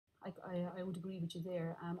I would agree with you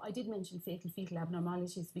there. I did mention fetal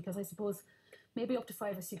abnormalities because I suppose maybe up to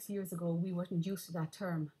 5 or 6 years ago we weren't used to that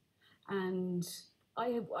term. And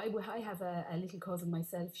I have a little cousin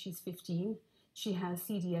myself. She's 15. She has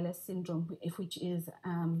CDLS syndrome, which is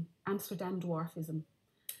Amsterdam dwarfism.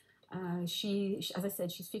 As I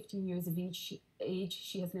said, she's 15 years of age.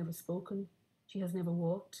 She has never spoken. She has never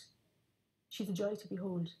walked. She's a joy to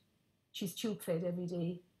behold. She's tube fed every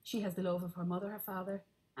day. She has the love of her mother, her father,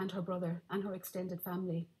 and her brother, and her extended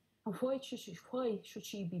family. And why should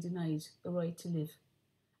she be denied the right to live?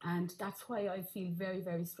 And that's why I feel very,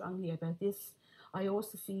 very strongly about this. I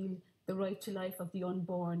also feel the right to life of the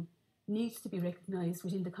unborn needs to be recognised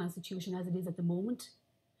within the Constitution as it is at the moment.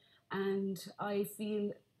 And I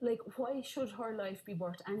feel like, why should her life be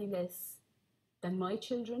worth any less than my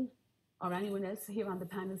children or anyone else here on the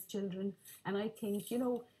panel's children? And I think,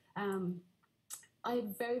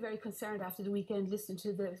 I'm very, very concerned after the weekend listening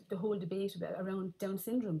to the whole debate around Down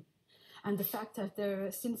syndrome. And the fact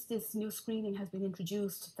that since this new screening has been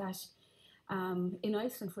introduced, that in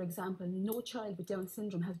Iceland, for example, no child with Down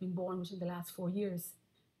syndrome has been born within the last 4 years.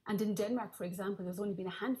 And in Denmark, for example, there's only been a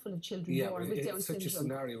handful of children born with Down syndrome. If such a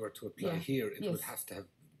scenario were to apply here, it would have to have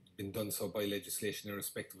been done so by legislation,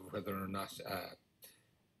 irrespective of whether or not...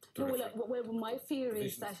 Well, my fear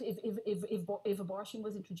is that if abortion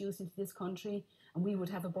was introduced into this country and we would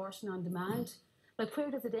have abortion on demand, like,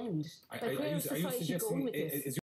 where does it end? Like, where is society going with this?